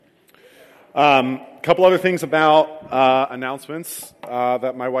Couple other things about announcements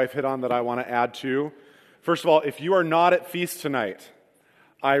that my wife hit on that I want to add to. First of all, if you are not at Feast tonight,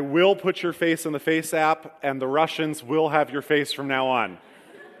 I will put your face in the Face app, and the Russians will have your face from now on.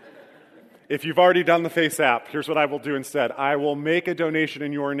 If you've already done the Face app, here's what I will do instead. I will make a donation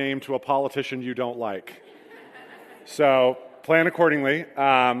in your name to a politician you don't like. So plan accordingly.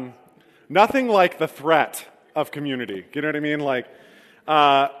 Nothing like the threat of community. You know what I mean? Like,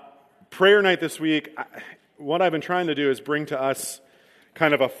 prayer night this week, what I've been trying to do is bring to us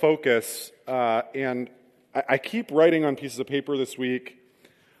kind of a focus, and I keep writing on pieces of paper this week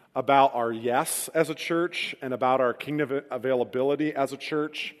about our yes as a church and about our kingdom availability as a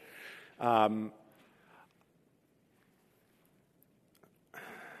church.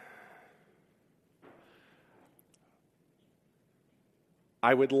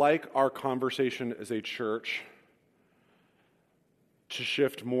 I would like our conversation as a church to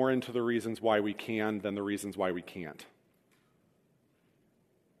shift more into the reasons why we can than the reasons why we can't.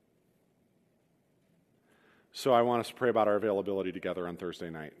 So I want us to pray about our availability together on Thursday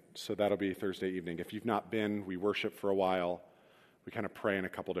night. So that'll be Thursday evening. If you've not been, we worship for a while. We kind of pray in a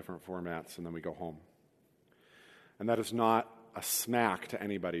couple different formats, and then we go home. And that is not a smack to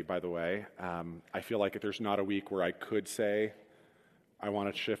anybody, by the way. I feel like if there's not a week where I could say, I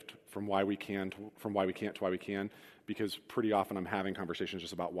want to shift from why we can't to why we can, because pretty often I'm having conversations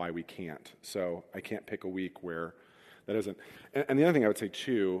just about why we can't. So I can't pick a week where that isn't. And the other thing I would say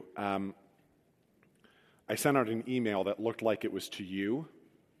too, I sent out an email that looked like it was to you.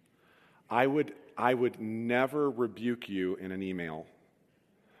 I would never rebuke you in an email.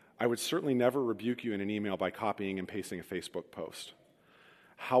 I would certainly never rebuke you in an email by copying and pasting a Facebook post.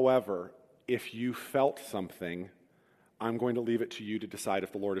 However, if you felt something, I'm going to leave it to you to decide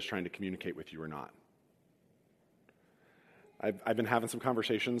if the Lord is trying to communicate with you or not. I've been having some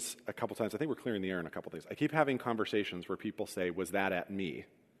conversations a couple times. I think we're clearing the air in a couple days. I keep having conversations where people say, was that at me?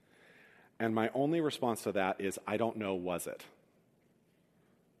 And my only response to that is, I don't know, was it?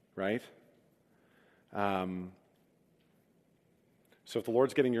 Right? So if the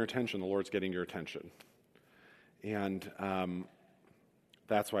Lord's getting your attention, the Lord's getting your attention. And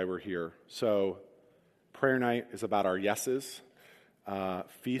that's why we're here. So prayer night is about our yeses.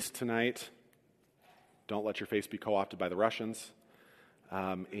 Feast tonight, don't let your face be co-opted by the Russians.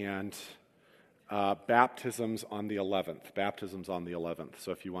 And baptisms on the 11th. Baptisms on the 11th.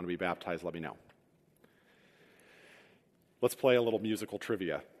 So if you want to be baptized, let me know. Let's play a little musical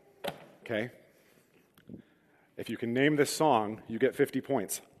trivia. Okay? If you can name this song, you get 50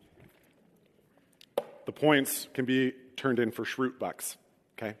 points. The points can be turned in for Schrute bucks.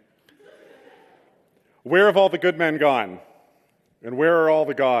 Okay? Where have all the good men gone? And where are all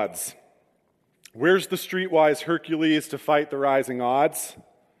the gods? Where's the streetwise Hercules to fight the rising odds?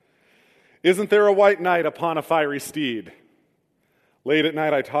 Isn't there a white knight upon a fiery steed? Late at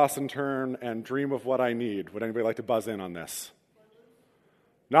night I toss and turn and dream of what I need. Would anybody like to buzz in on this?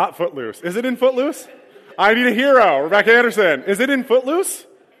 Not Footloose. Is it in Footloose? I Need a Hero. Rebecca Anderson. Is it in Footloose?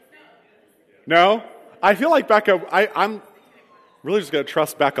 No? I feel like Becca, I'm really just going to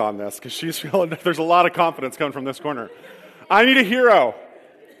trust Becca on this because she's feeling there's a lot of confidence coming from this corner. I Need a Hero.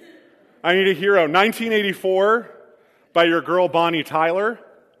 I Need a Hero. 1984 by your girl Bonnie Tyler.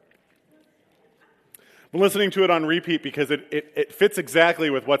 I'm listening to it on repeat because it fits exactly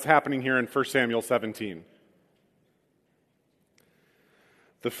with what's happening here in 1 Samuel 17.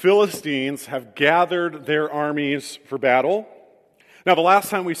 The Philistines have gathered their armies for battle. Now, the last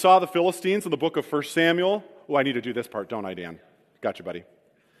time we saw the Philistines in the book of 1 Samuel, I need to do this part, don't I, Dan? Gotcha, buddy.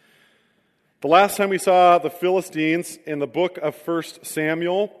 The last time we saw the Philistines in the book of 1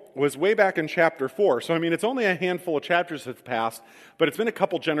 Samuel was way back in chapter 4. So, it's only a handful of chapters have passed, but it's been a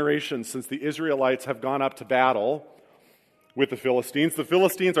couple generations since the Israelites have gone up to battle with the Philistines. The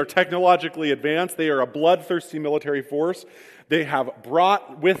Philistines are technologically advanced. They are a bloodthirsty military force. They have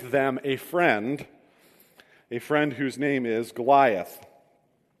brought with them a friend whose name is Goliath.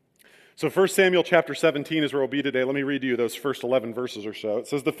 So 1 Samuel chapter 17 is where we'll be today. Let me read you those first 11 verses or so. It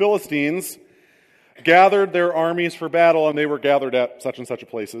says, the Philistines gathered their armies for battle, and they were gathered at such and such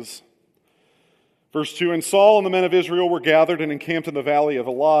places. Verse 2, and Saul and the men of Israel were gathered and encamped in the valley of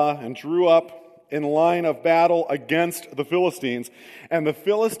Elah, and drew up in line of battle against the Philistines. And the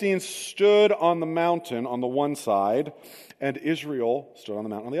Philistines stood on the mountain on the one side, and Israel stood on the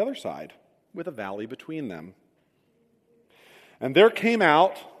mountain on the other side, with a valley between them. And there came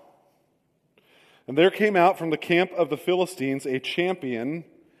out from the camp of the Philistines a champion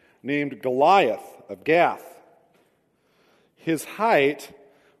named Goliath of Gath. His height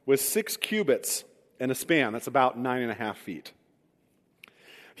was 6 cubits and a span. That's about 9.5 feet.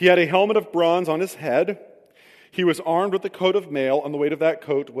 He had a helmet of bronze on his head. He was armed with a coat of mail, and the weight of that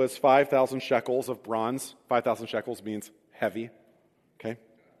coat was 5,000 shekels of bronze. 5,000 shekels means heavy. Okay?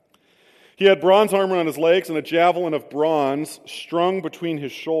 He had bronze armor on his legs and a javelin of bronze strung between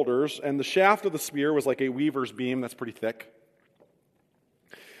his shoulders, and the shaft of the spear was like a weaver's beam. That's pretty thick.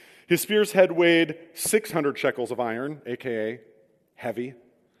 His spear's head weighed 600 shekels of iron, a.k.a. heavy.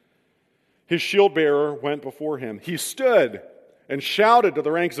 His shield bearer went before him. He stood and shouted to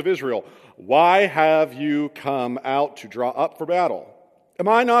the ranks of Israel, "Why have you come out to draw up for battle? Am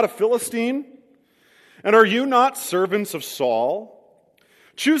I not a Philistine? And are you not servants of Saul?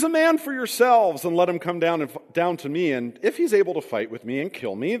 Choose a man for yourselves and let him come down to me, and if he's able to fight with me and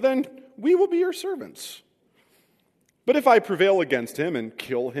kill me, then we will be your servants. But if I prevail against him and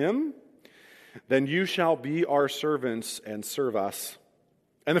kill him, then you shall be our servants and serve us."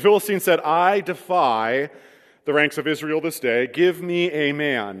 And the Philistine said, "I defy the ranks of Israel this day. Give me a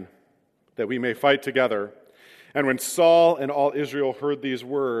man that we may fight together." And when Saul and all Israel heard these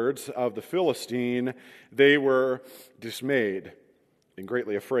words of the Philistine, they were dismayed and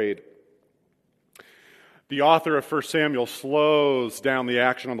greatly afraid. The author of 1 Samuel slows down the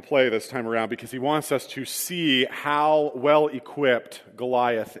action on the play this time around because he wants us to see how well equipped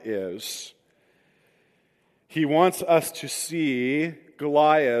Goliath is. He wants us to see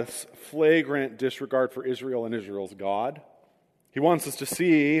Goliath's flagrant disregard for Israel and Israel's God. He wants us to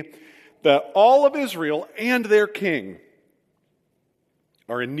see that all of Israel and their king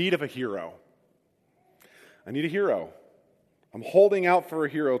are in need of a hero. I need a hero. I'm holding out for a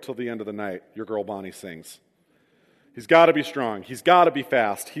hero till the end of the night, your girl Bonnie sings. He's got to be strong. He's got to be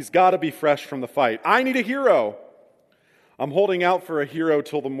fast. He's got to be fresh from the fight. I need a hero. I'm holding out for a hero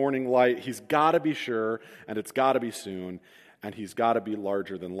till the morning light. He's got to be sure, and it's got to be soon, and he's got to be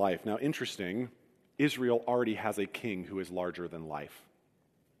larger than life. Now, interesting, Israel already has a king who is larger than life.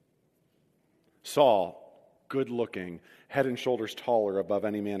 Saul, good-looking, head and shoulders taller above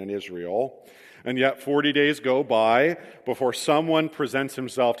any man in Israel. And yet 40 days go by before someone presents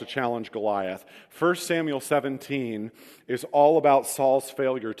himself to challenge Goliath. 1 Samuel 17 is all about Saul's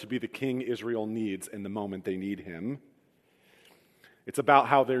failure to be the king Israel needs in the moment they need him. It's about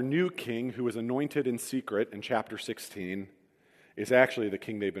how their new king, who was anointed in secret in chapter 16, is actually the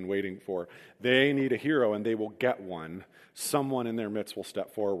king they've been waiting for. They need a hero, and they will get one. Someone in their midst will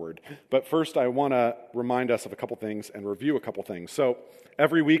step forward. But first, I want to remind us of a couple things and review a couple things. So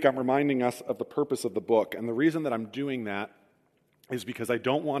every week, I'm reminding us of the purpose of the book. And the reason that I'm doing that is because I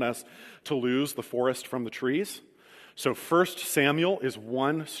don't want us to lose the forest from the trees. So 1 Samuel is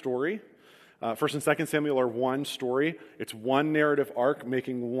one story. 1 and 2 Samuel are one story. It's one narrative arc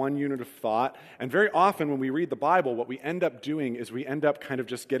making one unit of thought. And very often when we read the Bible, what we end up doing is we end up kind of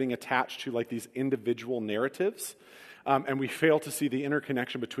just getting attached to like these individual narratives. And we fail to see the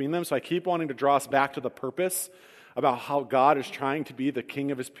interconnection between them. So I keep wanting to draw us back to the purpose about how God is trying to be the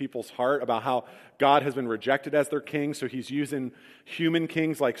king of his people's heart, about how God has been rejected as their king, so he's using human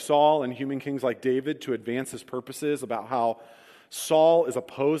kings like Saul and human kings like David to advance his purposes, about how Saul is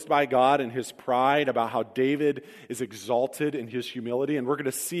opposed by God in his pride, about how David is exalted in his humility, and we're going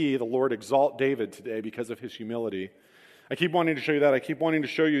to see the Lord exalt David today because of his humility. I keep wanting to show you that. I keep wanting to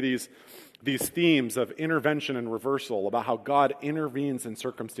show you these themes of intervention and reversal, about how God intervenes in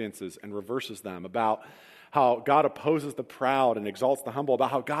circumstances and reverses them, about how God opposes the proud and exalts the humble, about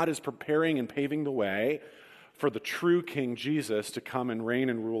how God is preparing and paving the way for the true King Jesus to come and reign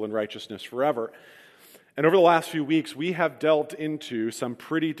and rule in righteousness forever. And over the last few weeks, we have delved into some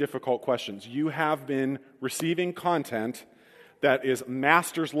pretty difficult questions. You have been receiving content that is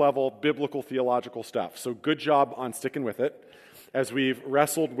master's level biblical theological stuff. So good job on sticking with it as we've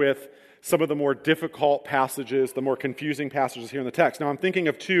wrestled with some of the more difficult passages, the more confusing passages here in the text. Now I'm thinking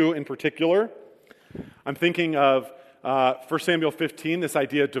of two in particular. I'm thinking of 1 Samuel 15, this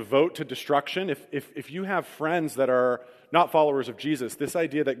idea of devote to destruction. If you have friends that are not followers of Jesus, this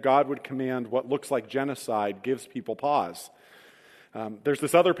idea that God would command what looks like genocide gives people pause. There's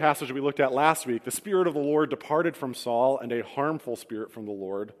this other passage we looked at last week. The Spirit of the Lord departed from Saul, and a harmful spirit from the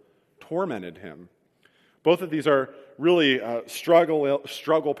Lord tormented him. Both of these are really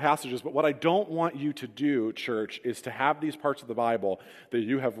struggle passages, but what I don't want you to do, church, is to have these parts of the Bible that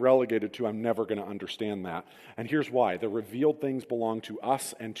you have relegated to, I'm never going to understand that. And here's why. The revealed things belong to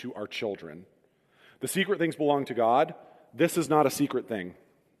us and to our children. The secret things belong to God. This is not a secret thing.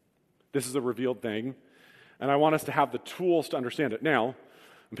 This is a revealed thing. And I want us to have the tools to understand it. Now,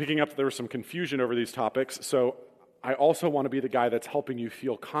 I'm picking up that there was some confusion over these topics, so I also want to be the guy that's helping you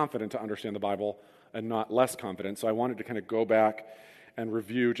feel confident to understand the Bible and not less confident. So I wanted to kind of go back and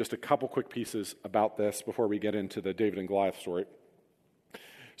review just a couple quick pieces about this before we get into the David and Goliath story.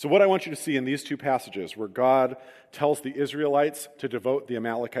 So what I want you to see in these two passages, where God tells the Israelites to devote the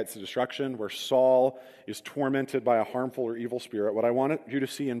Amalekites to destruction, where Saul is tormented by a harmful or evil spirit, what I want you to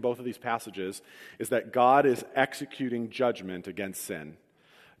see in both of these passages is that God is executing judgment against sin.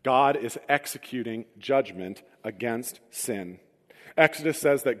 God is executing judgment against sin. Exodus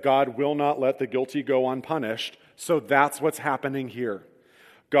says that God will not let the guilty go unpunished, so that's what's happening here.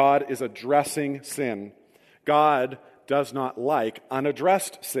 God is addressing sin. God does not like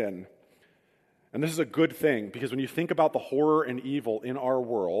unaddressed sin. And this is a good thing, because when you think about the horror and evil in our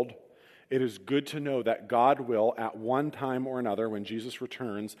world, it is good to know that God will, at one time or another, when Jesus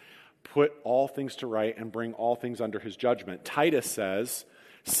returns, put all things to right and bring all things under his judgment. Titus says,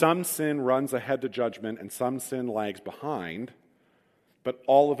 some sin runs ahead to judgment and some sin lags behind, but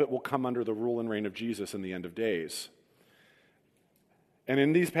all of it will come under the rule and reign of Jesus in the end of days. And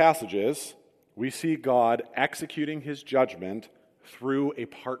in these passages, we see God executing his judgment through a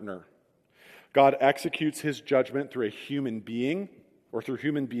partner. God executes his judgment through a human being, or through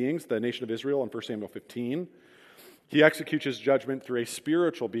human beings, the nation of Israel in 1 Samuel 15. He executes his judgment through a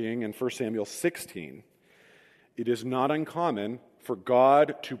spiritual being in 1 Samuel 16. It is not uncommon for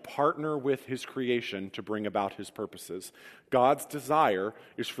God to partner with his creation to bring about his purposes. God's desire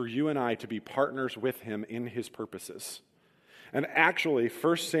is for you and I to be partners with him in his purposes. And actually,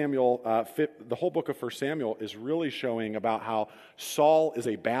 1 Samuel, the whole book of 1 Samuel is really showing about how Saul is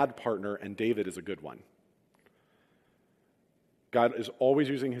a bad partner and David is a good one. God is always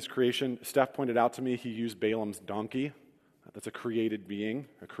using his creation. Steph pointed out to me he used Balaam's donkey. That's a created being,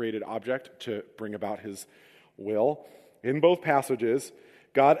 a created object, to bring about his will. In both passages,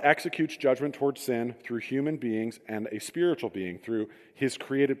 God executes judgment towards sin through human beings and a spiritual being, through his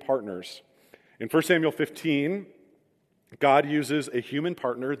created partners. In 1 Samuel 15, God uses a human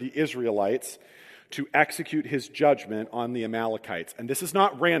partner, the Israelites, to execute his judgment on the Amalekites. And this is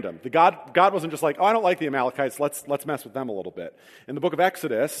not random. God wasn't just like, oh, I don't like the Amalekites, let's mess with them a little bit. In the book of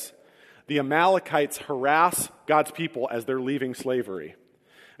Exodus, the Amalekites harass God's people as they're leaving slavery.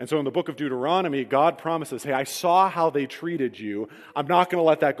 And so in the book of Deuteronomy, God promises, hey, I saw how they treated you. I'm not going to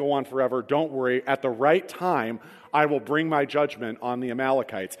let that go on forever. Don't worry. At the right time, I will bring my judgment on the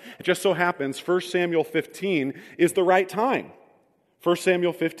Amalekites. It just so happens 1 Samuel 15 is the right time. 1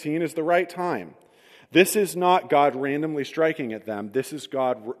 Samuel 15 is the right time. This is not God randomly striking at them. This is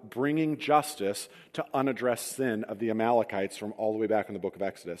God bringing justice to unaddressed sin of the Amalekites from all the way back in the book of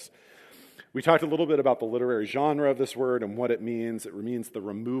Exodus. We talked a little bit about the literary genre of this word and what it means. It means the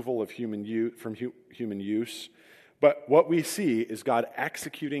removal of human use. But what we see is God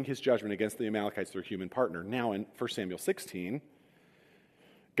executing his judgment against the Amalekites through a human partner. Now in 1 Samuel 16,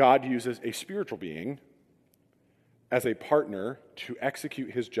 God uses a spiritual being as a partner to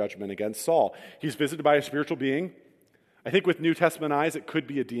execute his judgment against Saul. He's visited by a spiritual being. I think with New Testament eyes, it could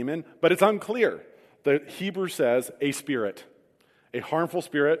be a demon, but it's unclear. The Hebrew says a spirit. A harmful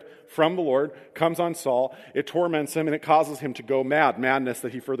spirit from the Lord comes on Saul. It torments him and it causes him to go mad, madness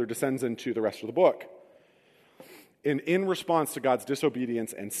that he further descends into the rest of the book. And in response to God's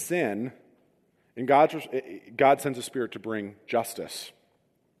disobedience and sin, God sends a spirit to bring justice.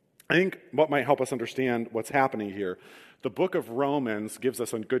 I think what might help us understand what's happening here, the book of Romans gives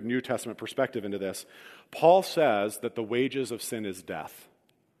us a good New Testament perspective into this. Paul says that the wages of sin is death.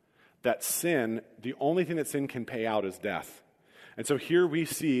 That sin, the only thing that sin can pay out is death. And so here we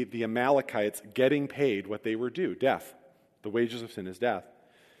see the Amalekites getting paid what they were due, death. The wages of sin is death.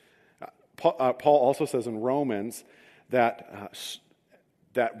 Paul also says in Romans that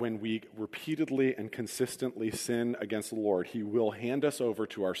when we repeatedly and consistently sin against the Lord, he will hand us over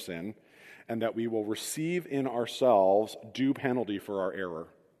to our sin, and that we will receive in ourselves due penalty for our error.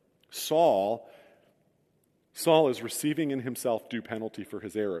 Saul is receiving in himself due penalty for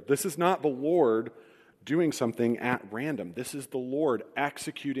his error. This is not the Lord doing something at random. This is the Lord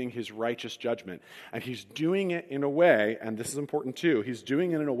executing his righteous judgment. And he's doing it in a way, and this is important too, he's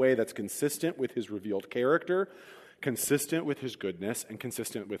doing it in a way that's consistent with his revealed character, consistent with his goodness, and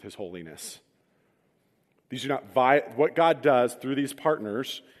consistent with his holiness. These do not what God does through these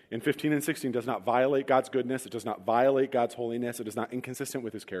partners in 15 and 16 does not violate God's goodness. It does not violate God's holiness. It is not inconsistent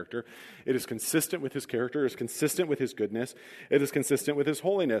with his character. It is consistent with his character. It is consistent with his goodness. It is consistent with his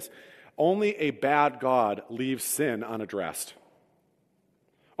holiness. Only a bad God leaves sin unaddressed.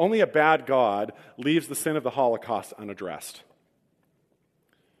 Only a bad God leaves the sin of the Holocaust unaddressed.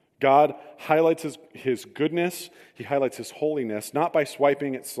 God highlights his goodness, he highlights his holiness, not by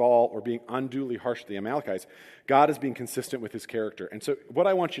swiping at Saul or being unduly harsh to the Amalekites. God is being consistent with his character. And so what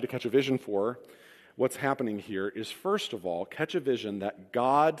I want you to catch a vision for, what's happening here, is first of all, catch a vision that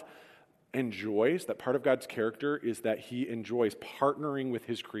God enjoys, that part of God's character is that he enjoys partnering with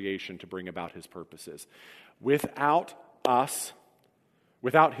his creation to bring about his purposes. Without us,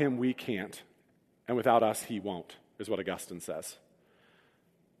 without him, we can't. And without us, he won't, is what Augustine says.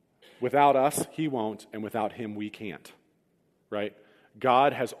 Without us, he won't, and without him, we can't. Right?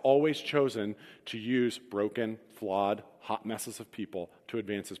 God has always chosen to use broken, flawed, hot messes of people to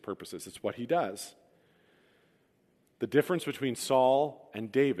advance his purposes. It's what he does. The difference between Saul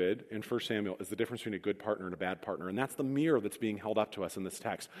and David in 1 Samuel is the difference between a good partner and a bad partner. And that's the mirror that's being held up to us in this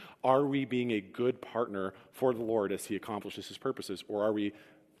text. Are we being a good partner for the Lord as he accomplishes his purposes, or are we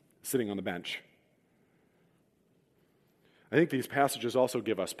sitting on the bench? I think these passages also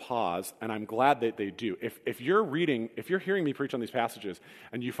give us pause, and I'm glad that they do. If you're hearing me preach on these passages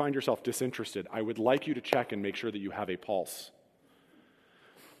and you find yourself disinterested, I would like you to check and make sure that you have a pulse.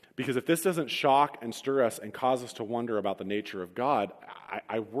 Because if this doesn't shock and stir us and cause us to wonder about the nature of God,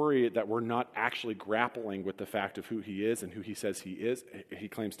 I worry that we're not actually grappling with the fact of who he is and who he says he is, he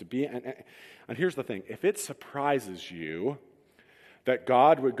claims to be. And here's the thing. If it surprises you that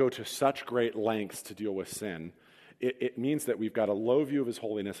God would go to such great lengths to deal with sin, it means that we've got a low view of his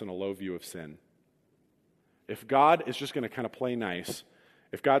holiness and a low view of sin. If God is just going to kind of play nice,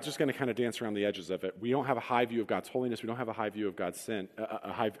 if God's just going to kind of dance around the edges of it, we don't have a high view of God's holiness, we don't have a high view of God's sin,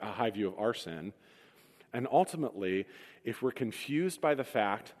 a high view of our sin. And ultimately, if we're confused by the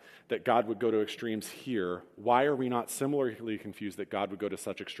fact that God would go to extremes here, why are we not similarly confused that God would go to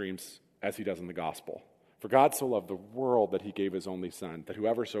such extremes as he does in the gospel? For God so loved the world that he gave his only Son, that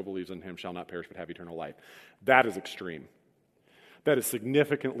whoever so believes in him shall not perish but have eternal life. That is extreme. That is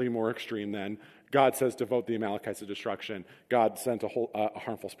significantly more extreme than God says devote the Amalekites to destruction. God sent a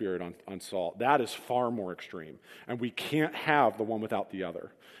harmful spirit on Saul. That is far more extreme. And we can't have the one without the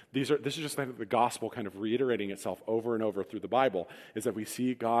other. This is just like the gospel kind of reiterating itself over and over through the Bible, is that we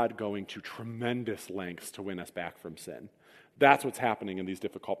see God going to tremendous lengths to win us back from sin. That's what's happening in these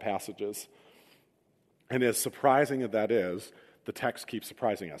difficult passages. And as surprising as that is, the text keeps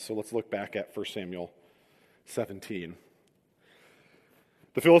surprising us. So let's look back at 1 Samuel 17.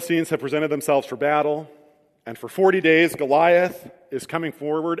 The Philistines have presented themselves for battle, and for 40 days Goliath is coming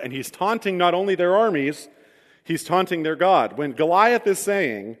forward, and he's taunting not only their armies, he's taunting their God. When Goliath is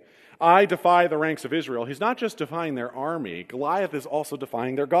saying, I defy the ranks of Israel, he's not just defying their army, Goliath is also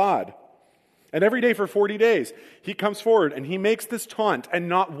defying their God. And every day for 40 days, he comes forward and he makes this taunt, and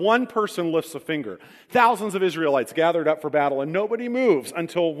not one person lifts a finger. Thousands of Israelites gathered up for battle, and nobody moves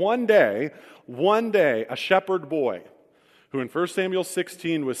until one day, a shepherd boy, who in 1 Samuel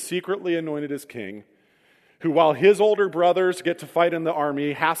 16 was secretly anointed as king, who while his older brothers get to fight in the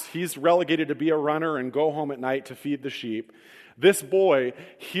army, he's relegated to be a runner and go home at night to feed the sheep. This boy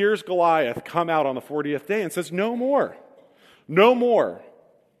hears Goliath come out on the 40th day and says, no more, no more.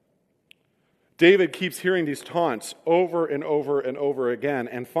 David keeps hearing these taunts over and over and over again,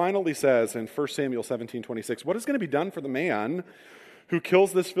 and finally says in 1 Samuel 17:26, what is going to be done for the man who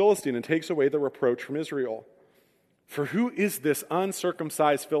kills this Philistine and takes away the reproach from Israel? For who is this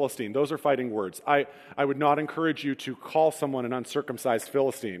uncircumcised Philistine? Those are fighting words. I would not encourage you to call someone an uncircumcised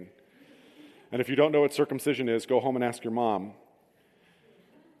Philistine. And if you don't know what circumcision is, go home and ask your mom.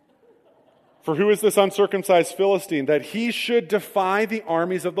 For who is this uncircumcised Philistine that he should defy the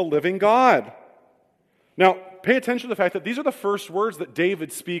armies of the living God? Now, pay attention to the fact that these are the first words that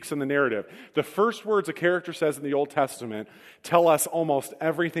David speaks in the narrative. The first words a character says in the Old Testament tell us almost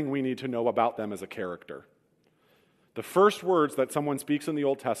everything we need to know about them as a character. The first words that someone speaks in the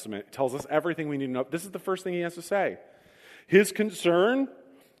Old Testament tells us everything we need to know. This is the first thing he has to say. His concern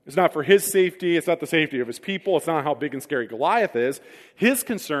is not for his safety. It's not the safety of his people. It's not how big and scary Goliath is. His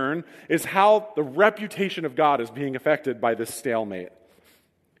concern is how the reputation of God is being affected by this stalemate.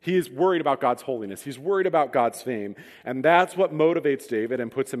 He is worried about God's holiness. He's worried about God's fame. And that's what motivates David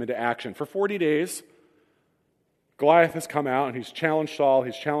and puts him into action. For 40 days, Goliath has come out and he's challenged Saul.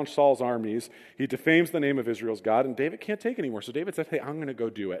 He's challenged Saul's armies. He defames the name of Israel's God, and David can't take it anymore. So David says, hey, I'm going to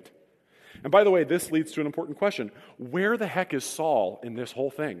go do it. And by the way, this leads to an important question. Where the heck is Saul in this whole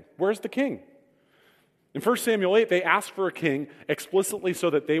thing? Where's the king? In 1 Samuel 8, they ask for a king explicitly so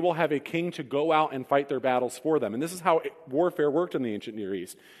that they will have a king to go out and fight their battles for them. And this is how warfare worked in the ancient Near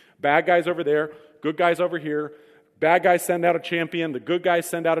East. Bad guys over there, good guys over here. Bad guys send out a champion. The good guys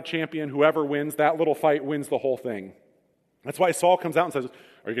send out a champion. Whoever wins, that little fight wins the whole thing. That's why Saul comes out and says,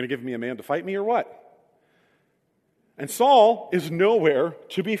 are you going to give me a man to fight me or what? And Saul is nowhere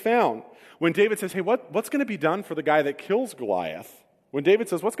to be found. When David says, hey, what's going to be done for the guy that kills Goliath? When David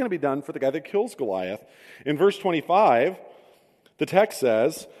says, what's going to be done for the guy that kills Goliath? In verse 25, the text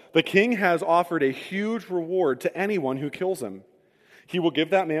says, the king has offered a huge reward to anyone who kills him. He will give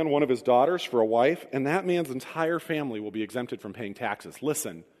that man one of his daughters for a wife, and that man's entire family will be exempted from paying taxes.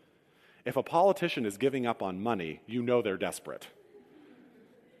 Listen, if a politician is giving up on money, you know they're desperate.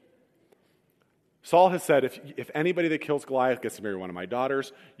 Saul has said, if anybody that kills Goliath gets to marry one of my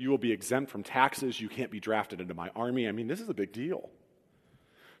daughters, you will be exempt from taxes. You can't be drafted into my army. I mean, this is a big deal.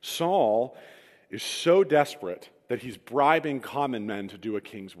 Saul is so desperate that he's bribing common men to do a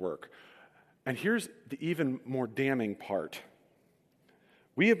king's work. And here's the even more damning part.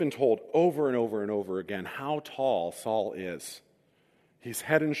 We have been told over and over and over again how tall Saul is. He's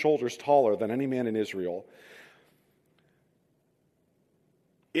head and shoulders taller than any man in Israel.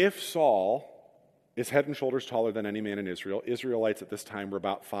 If Saul is head and shoulders taller than any man in Israel, Israelites at this time were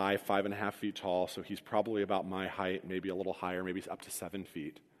about 5.5 feet tall, so he's probably about my height, maybe a little higher, maybe up to 7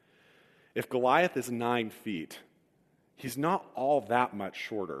 feet. If Goliath is 9 feet, he's not all that much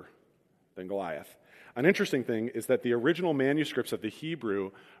shorter than Goliath. An interesting thing is that the original manuscripts of the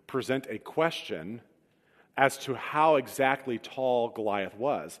Hebrew present a question as to how exactly tall Goliath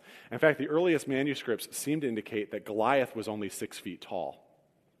was. In fact, the earliest manuscripts seem to indicate that Goliath was only 6 feet tall,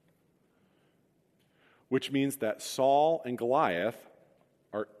 which means that Saul and Goliath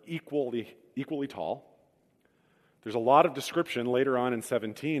are equally tall. There's a lot of description later on in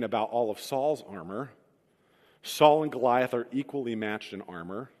 17 about all of Saul's armor. Saul and Goliath are equally matched in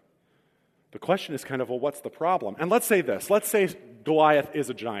armor. The question is kind of, well, what's the problem? And let's say this. Let's say Goliath is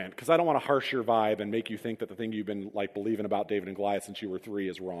a giant, because I don't want to harsh your vibe and make you think that the thing you've been believing about David and Goliath since you were 3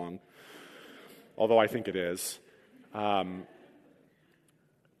 is wrong, although I think it is.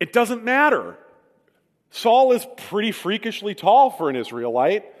 It doesn't matter. Saul is pretty freakishly tall for an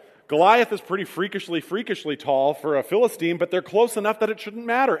Israelite. Goliath is pretty freakishly tall for a Philistine, but they're close enough that it shouldn't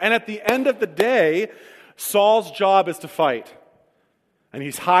matter. And at the end of the day, Saul's job is to fight. And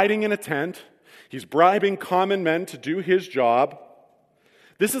he's hiding in a tent. He's bribing common men to do his job.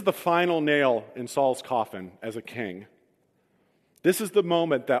 This is the final nail in Saul's coffin as a king. This is the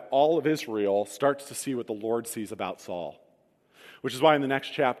moment that all of Israel starts to see what the Lord sees about Saul. Which is why in the next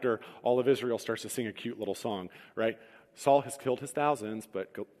chapter, all of Israel starts to sing a cute little song, right? Saul has killed his thousands,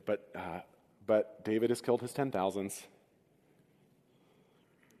 but David has killed his 10,000s.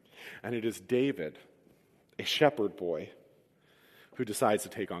 And it is David, a shepherd boy, who decides to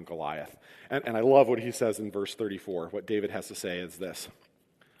take on Goliath. And I love what he says in verse 34. What David has to say is this.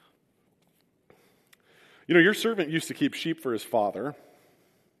 You know, your servant used to keep sheep for his father.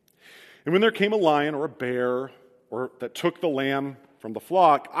 And when there came a lion or a bear or that took the lamb from the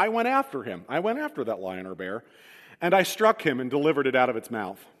flock, I went after him. I went after that lion or bear, and I struck him and delivered it out of its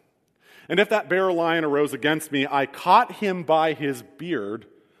mouth. And if that bear or lion arose against me, I caught him by his beard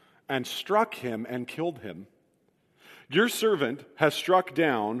and struck him and killed him. Your servant has struck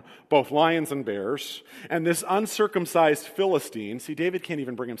down both lions and bears, and this uncircumcised Philistine, see, David can't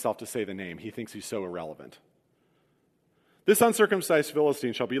even bring himself to say the name. He thinks he's so irrelevant. This uncircumcised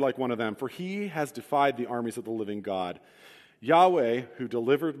Philistine shall be like one of them, for he has defied the armies of the living God. Yahweh, who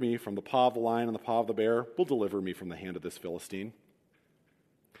delivered me from the paw of the lion and the paw of the bear, will deliver me from the hand of this Philistine.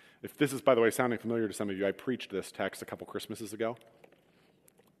 If this is, by the way, sounding familiar to some of you, I preached this text a couple Christmases ago.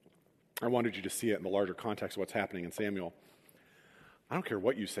 I wanted you to see it in the larger context of what's happening in Samuel. I don't care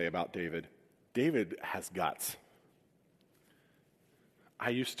what you say about David. David has guts.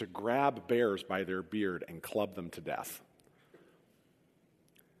 I used to grab bears by their beard and club them to death.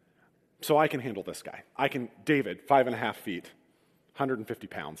 So I can handle this guy. David, 5.5 feet, 150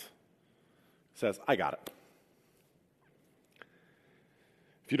 pounds, says, I got it.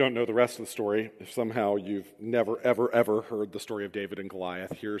 If you don't know the rest of the story, if somehow you've never, ever, ever heard the story of David and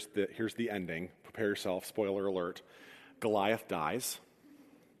Goliath, here's the ending. Prepare yourself, spoiler alert. Goliath dies.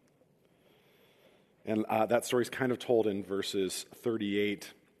 And that story's kind of told in verses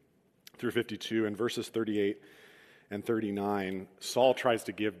 38 through 52. In verses 38 and 39, Saul tries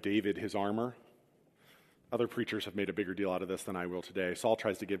to give David his armor. Other preachers have made a bigger deal out of this than I will today. Saul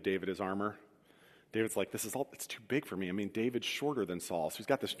tries to give David his armor. David's like, it's too big for me. I mean, David's shorter than Saul, so he's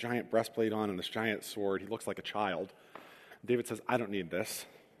got this giant breastplate on and this giant sword. He looks like a child. David says, I don't need this.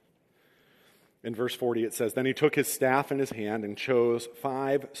 In verse 40, it says, Then he took his staff in his hand and chose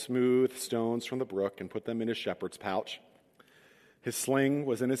 5 smooth stones from the brook and put them in his shepherd's pouch. His sling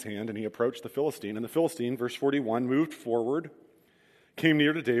was in his hand, and he approached the Philistine. And the Philistine, verse 41, moved forward, came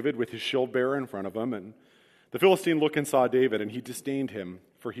near to David with his shield bearer in front of him. And the Philistine looked and saw David, and he disdained him,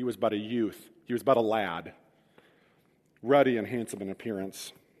 for he was but a youth. He was but a lad, ruddy and handsome in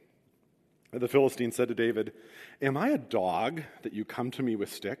appearance. And the Philistine said to David, Am I a dog that you come to me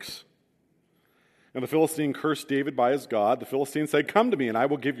with sticks? And the Philistine cursed David by his God. The Philistine said, Come to me, and I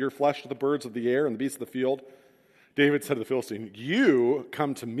will give your flesh to the birds of the air and the beasts of the field. David said to the Philistine, "You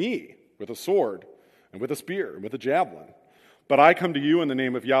come to me with a sword and with a spear and with a javelin. But I come to you in the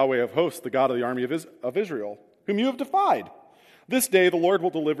name of Yahweh of hosts, the God of the army of Israel, whom you have defied. This day the Lord will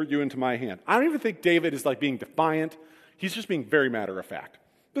deliver you into my hand." I don't even think David is like being defiant. He's just being very matter of fact.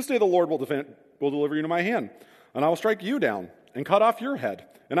 "This day the Lord will deliver you into my hand, and I will strike you down and cut off your head,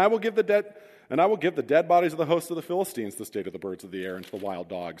 and I will give the dead bodies of the hosts of the Philistines this day to the birds of the air and to the wild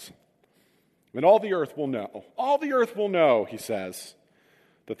dogs. And all the earth will know, he says,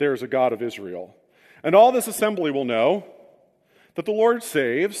 that there is a God of Israel. And all this assembly will know that the Lord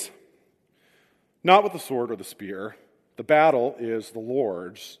saves, not with the sword or the spear. The battle is the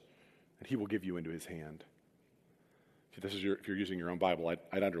Lord's, and he will give you into his hand." If you're using your own Bible,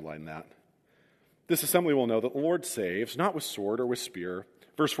 I'd underline that. "This assembly will know that the Lord saves, not with sword or with spear."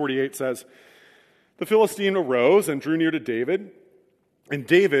 Verse 48 says, "The Philistine arose and drew near to David, and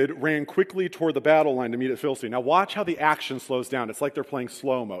David ran quickly toward the battle line to meet the Philistine." Now watch how the action slows down. It's like they're playing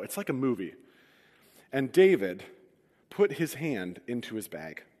slow-mo. It's like a movie. "And David put his hand into his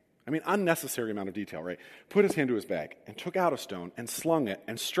bag." I mean, unnecessary amount of detail, right? "Put his hand to his bag and took out a stone and slung it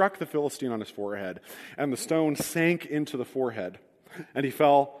and struck the Philistine on his forehead. And the stone sank into the forehead, and he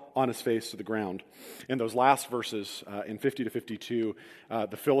fell on his face to the ground." In those last verses, in 50 to 52,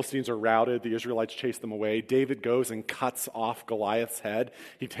 the Philistines are routed. The Israelites chase them away. David goes and cuts off Goliath's head.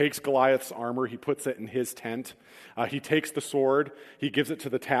 He takes Goliath's armor. He puts it in his tent. He takes the sword. He gives it to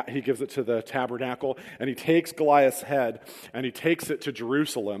the tabernacle, and he takes Goliath's head and he takes it to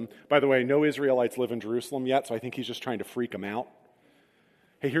Jerusalem. By the way, no Israelites live in Jerusalem yet, so I think he's just trying to freak them out.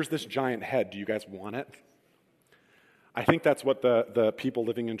 "Hey, here's this giant head. Do you guys want it?" I think that's what the people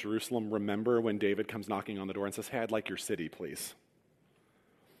living in Jerusalem remember when David comes knocking on the door and says, "Hey, I'd like your city, please."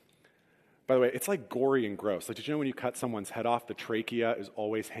 By the way, it's like gory and gross. Like, did you know when you cut someone's head off, the trachea is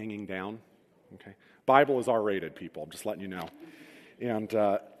always hanging down? Okay. Bible is R-rated, people. I'm just letting you know. And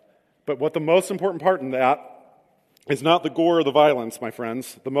but what the most important part in that is not the gore or the violence, my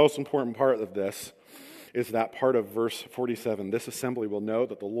friends. The most important part of this is that part of verse 47. "This assembly will know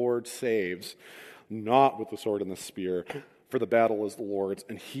that the Lord saves, not with the sword and the spear, for the battle is the Lord's,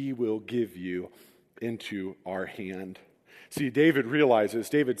 and he will give you into our hand." See,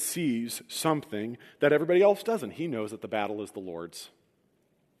 David sees something that everybody else doesn't. He knows that the battle is the Lord's.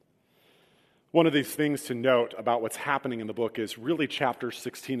 One of these things to note about what's happening in the book is really chapters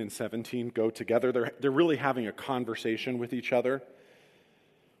 16 and 17 go together. They're really having a conversation with each other.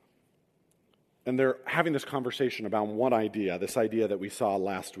 And they're having this conversation about one idea, this idea that we saw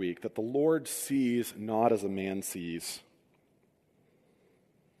last week, that the Lord sees not as a man sees,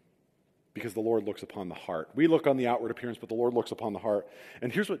 because the Lord looks upon the heart. We look on the outward appearance, but the Lord looks upon the heart.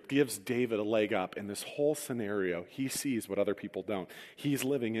 And here's what gives David a leg up in this whole scenario. He sees what other people don't. He's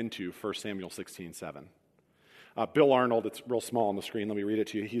living into 1 Samuel 16:7. Bill Arnold, it's real small on the screen, let me read it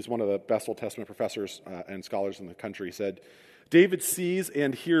to you. He's one of the best Old Testament professors and scholars in the country. He said, "David sees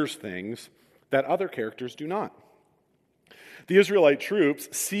and hears things that other characters do not. The Israelite troops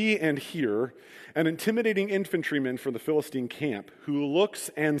see and hear an intimidating infantryman from the Philistine camp who looks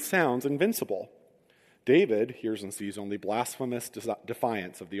and sounds invincible. David hears and sees only blasphemous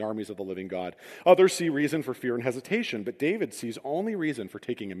defiance of the armies of the living God. Others see reason for fear and hesitation, but David sees only reason for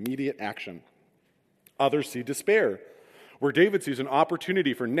taking immediate action. Others see despair, where David sees an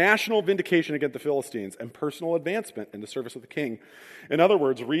opportunity for national vindication against the Philistines and personal advancement in the service of the king. In other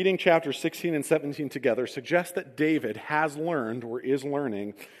words, reading chapters 16 and 17 together suggests that David has learned or is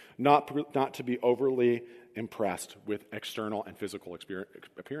learning not to be overly impressed with external and physical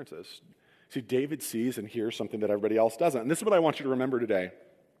appearances. See, David sees and hears something that everybody else doesn't. And this is what I want you to remember today.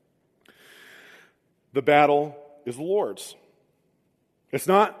 The battle is the Lord's. It's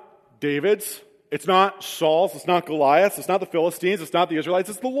not David's. It's not Saul's, it's not Goliath's, it's not the Philistines, it's not the Israelites,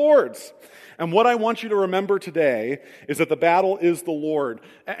 it's the Lord's. And what I want you to remember today is that the battle is the Lord.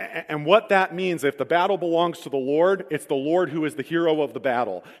 And what that means, if the battle belongs to the Lord, it's the Lord who is the hero of the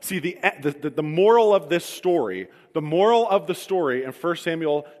battle. See, the moral of this story, the moral of the story in 1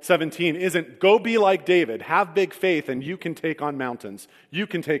 Samuel 17 isn't go be like David, have big faith, and you can take on mountains, you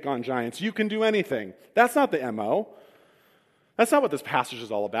can take on giants, you can do anything. That's not the MO. That's not what this passage is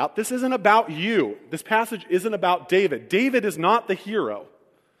all about. This isn't about you. This passage isn't about David. David is not the hero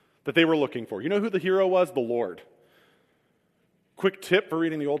that they were looking for. You know who the hero was? The Lord. Quick tip for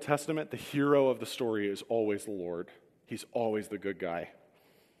reading the Old Testament, the hero of the story is always the Lord. He's always the good guy.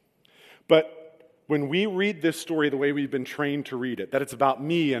 But when we read this story the way we've been trained to read it, that it's about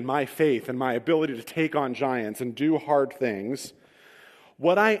me and my faith and my ability to take on giants and do hard things,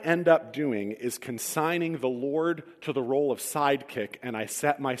 what I end up doing is consigning the Lord to the role of sidekick, and I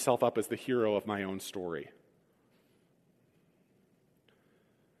set myself up as the hero of my own story.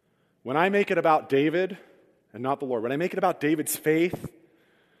 When I make it about David and not the Lord, when I make it about David's faith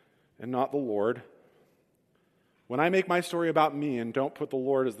and not the Lord, when I make my story about me and don't put the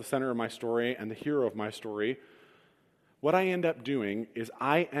Lord as the center of my story and the hero of my story, what I end up doing is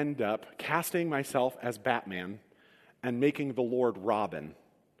I end up casting myself as Batman and making the Lord Robin.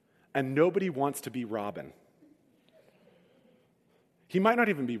 And nobody wants to be Robin. He might not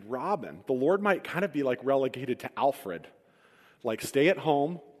even be Robin. The Lord might kind of be like relegated to Alfred. Like, stay at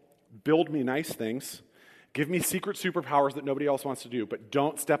home, build me nice things, give me secret superpowers that nobody else wants to do, but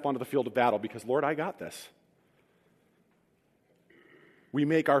don't step onto the field of battle because, Lord, I got this. We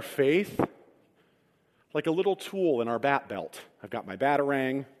make our faith like a little tool in our bat belt. I've got my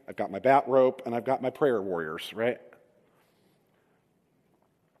batarang, I've got my bat rope, and I've got my prayer warriors, right?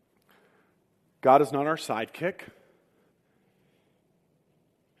 God is not our sidekick.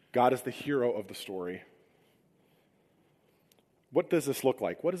 God is the hero of the story. What does this look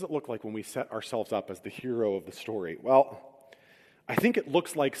like? What does it look like when we set ourselves up as the hero of the story? Well, I think it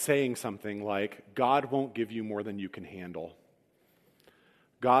looks like saying something like, God won't give you more than you can handle.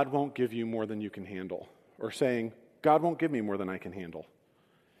 God won't give you more than you can handle. Or saying, God won't give me more than I can handle.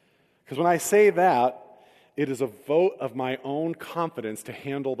 Because when I say that, it is a vote of my own confidence to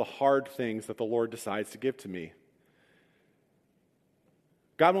handle the hard things that the Lord decides to give to me.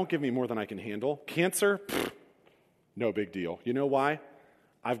 God won't give me more than I can handle. Cancer? Pfft, no big deal. You know why?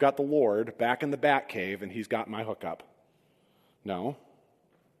 I've got the Lord back in the bat cave and he's got my hookup. No.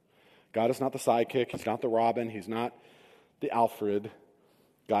 God is not the sidekick. He's not the Robin. He's not the Alfred.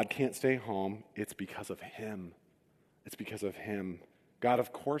 God can't stay home. It's because of him. It's because of him. God,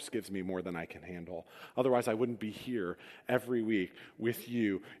 of course, gives me more than I can handle. Otherwise, I wouldn't be here every week with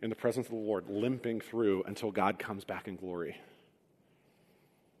you in the presence of the Lord, limping through until God comes back in glory.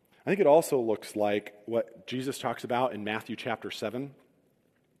 I think it also looks like what Jesus talks about in Matthew chapter 7,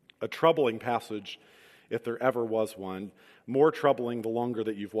 a troubling passage, if there ever was one, more troubling the longer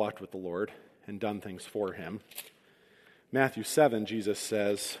that you've walked with the Lord and done things for him. Matthew 7, Jesus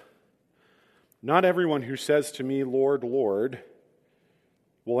says, "Not everyone who says to me, 'Lord, Lord,'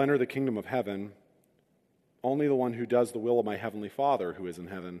 will enter the kingdom of heaven, only the one who does the will of my heavenly Father who is in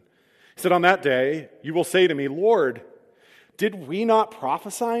heaven. He said, on that day, you will say to me, 'Lord, did we not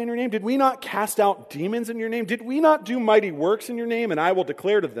prophesy in your name? Did we not cast out demons in your name? Did we not do mighty works in your name?' And I will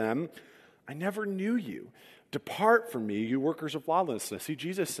declare to them, 'I never knew you. Depart from me, you workers of lawlessness.'" See,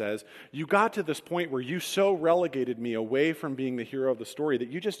 Jesus says, you got to this point where you so relegated me away from being the hero of the story that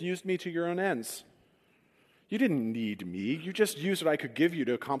you just used me to your own ends. You didn't need me. You just used what I could give you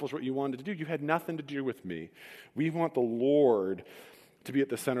to accomplish what you wanted to do. You had nothing to do with me. We want the Lord to be at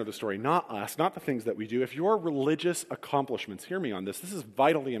the center of the story, not us, not the things that we do. If your religious accomplishments, hear me on this, this is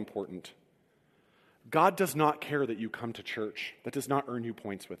vitally important. God does not care that you come to church. That does not earn you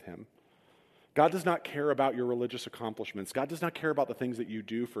points with him. God does not care about your religious accomplishments. God does not care about the things that you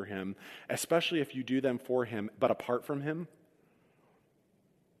do for him, especially if you do them for him, but apart from him.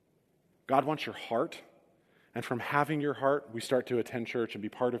 God wants your heart. And from having your heart, we start to attend church and be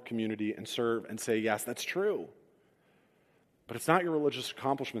part of community and serve and say, yes, that's true. But it's not your religious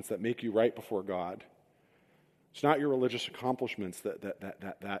accomplishments that make you right before God. It's not your religious accomplishments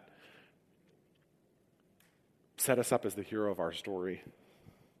that set us up as the hero of our story.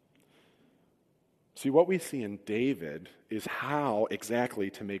 See, what we see in David is how exactly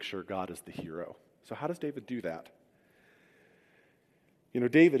to make sure God is the hero. So how does David do that? You know,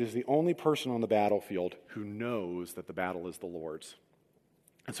 David is the only person on the battlefield who knows that the battle is the Lord's.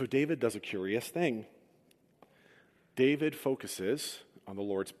 And so David does a curious thing. David focuses on the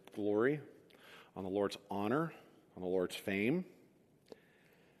Lord's glory, on the Lord's honor, on the Lord's fame,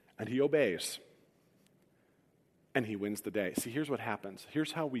 and he obeys. And he wins the day. See, here's what happens.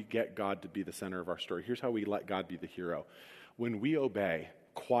 Here's how we get God to be the center of our story. Here's how we let God be the hero. When we obey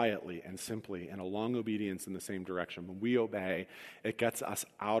quietly and simply in a long obedience in the same direction, when we obey, it gets us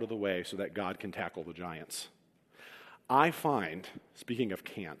out of the way so that God can tackle the giants. I find, speaking of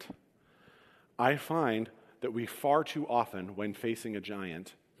can't, I find that we far too often, when facing a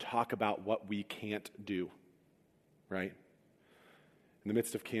giant, talk about what we can't do, right? In the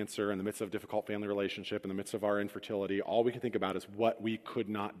midst of cancer, in the midst of a difficult family relationship, in the midst of our infertility, all we can think about is what we could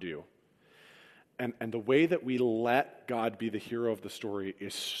not do. And the way that we let God be the hero of the story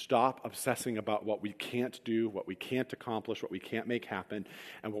is stop obsessing about what we can't do, what we can't accomplish, what we can't make happen,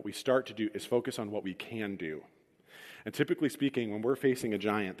 and what we start to do is focus on what we can do. And typically speaking, when we're facing a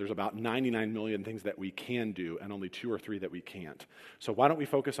giant, there's about 99 million things that we can do and only 2 or 3 that we can't. So why don't we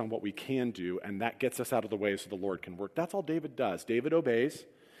focus on what we can do, and that gets us out of the way so the Lord can work. That's all David does. David obeys.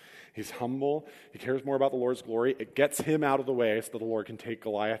 He's humble. He cares more about the Lord's glory. It gets him out of the way so that the Lord can take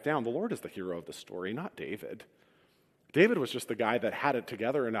Goliath down. The Lord is the hero of the story, not David. David was just the guy that had it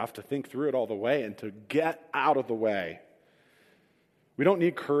together enough to think through it all the way and to get out of the way. We don't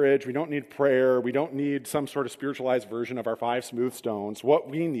need courage. We don't need prayer. We don't need some sort of spiritualized version of our 5 smooth stones. What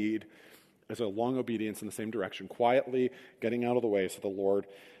we need is a long obedience in the same direction, quietly getting out of the way so the Lord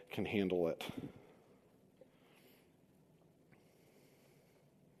can handle it.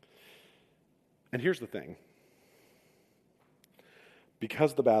 And here's the thing.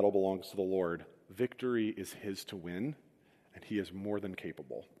 Because the battle belongs to the Lord, victory is his to win, and he is more than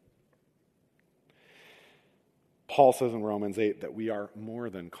capable. Paul says in Romans 8 that we are more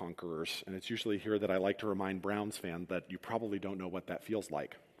than conquerors, and it's usually here that I like to remind Browns fans that you probably don't know what that feels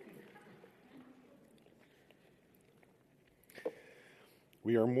like.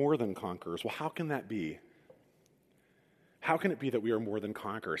 We are more than conquerors. Well, how can that be? How can it be that we are more than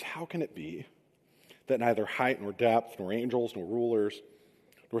conquerors? How can it be that neither height nor depth, nor angels, nor rulers,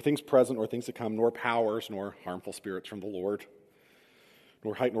 nor things present, nor things to come, nor powers, nor harmful spirits from the Lord,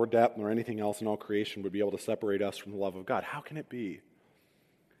 nor height nor depth, nor anything else in all creation would be able to separate us from the love of God? How can it be?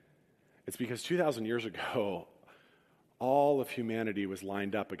 It's because 2,000 years ago, all of humanity was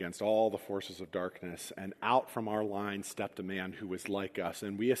lined up against all the forces of darkness, and out from our line stepped a man who was like us,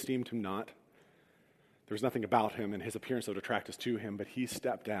 and we esteemed him not. There was nothing about him and his appearance that would attract us to him, but he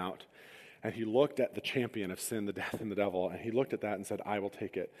stepped out. And he looked at the champion of sin, the death, and the devil, and he looked at that and said, I will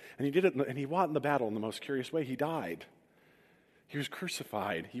take it. And he did it, and he won the battle in the most curious way. He died. He was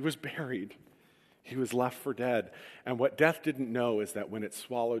crucified. He was buried. He was left for dead. And what death didn't know is that when it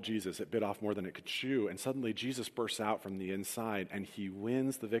swallowed Jesus, it bit off more than it could chew, and suddenly Jesus bursts out from the inside, and he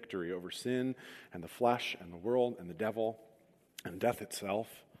wins the victory over sin and the flesh and the world and the devil and death itself.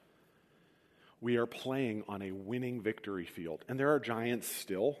 We are playing on a winning victory field, and there are giants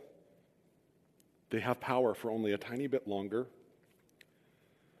still. They have power for only a tiny bit longer.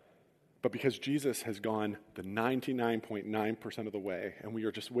 But because Jesus has gone the 99.9% of the way, and we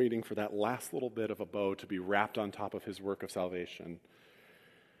are just waiting for that last little bit of a bow to be wrapped on top of his work of salvation,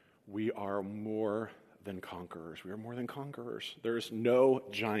 we are more than conquerors. We are more than conquerors. There is no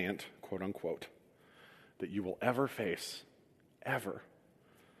giant, quote unquote, that you will ever face, ever,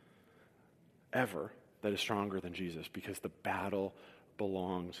 that is stronger than Jesus, because the battle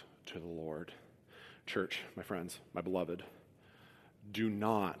belongs to the Lord. Church, my friends, my beloved, do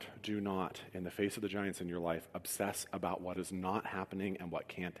not, in the face of the giants in your life, obsess about what is not happening and what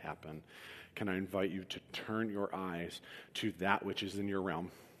can't happen. Can I invite you to turn your eyes to that which is in your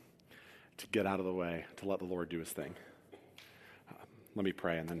realm, to get out of the way, to let the Lord do his thing. Let me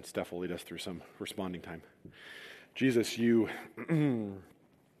pray, and then Steph will lead us through some responding time. Jesus, you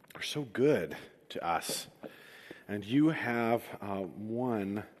are so good to us, and you have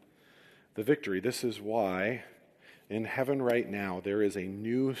won the victory. This is why in heaven right now there is a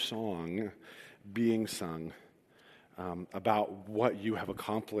new song being sung about what you have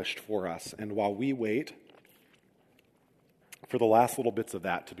accomplished for us. And while we wait for the last little bits of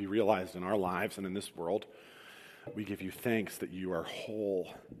that to be realized in our lives and in this world, we give you thanks that you are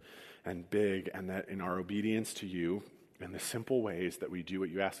whole and big, and that in our obedience to you, in the simple ways that we do what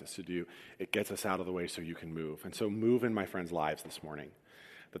you ask us to do, it gets us out of the way so you can move. And so move in my friends' lives this morning,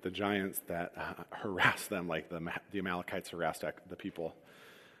 that the giants that harass them, like the Amalekites harassed the people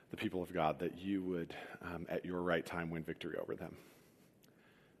of God, that you would, at your right time, win victory over them.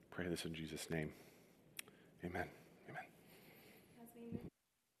 Pray this in Jesus' name. Amen.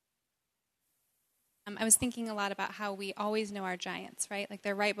 I was thinking a lot about how we always know our giants, right? Like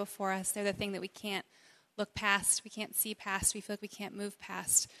they're right before us. They're the thing that we can't look past, we can't see past, we feel like we can't move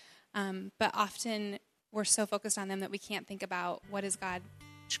past. But often we're so focused on them that we can't think about, what is God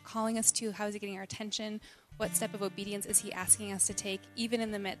calling us to? How is he getting our attention? What step of obedience is he asking us to take, even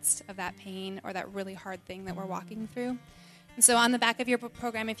in the midst of that pain or that really hard thing that we're walking through? And so on the back of your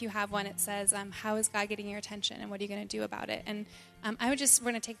program, if you have one, it says, how is God getting your attention, and what are you going to do about it? And we're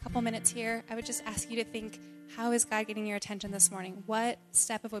going to take a couple minutes here. I would just ask you to think, how is God getting your attention this morning? What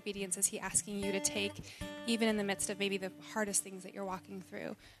step of obedience is he asking you to take, even in the midst of maybe the hardest things that you're walking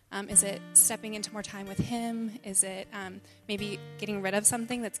through? Is it stepping into more time with him? Is it maybe getting rid of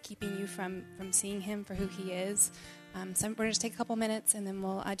something that's keeping you from seeing him for who he is? So we're going to take a couple minutes, and then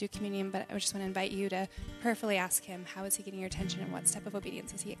we'll do communion, but I just want to invite you to prayerfully ask him, how is he getting your attention, and what step of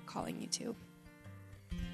obedience is he calling you to?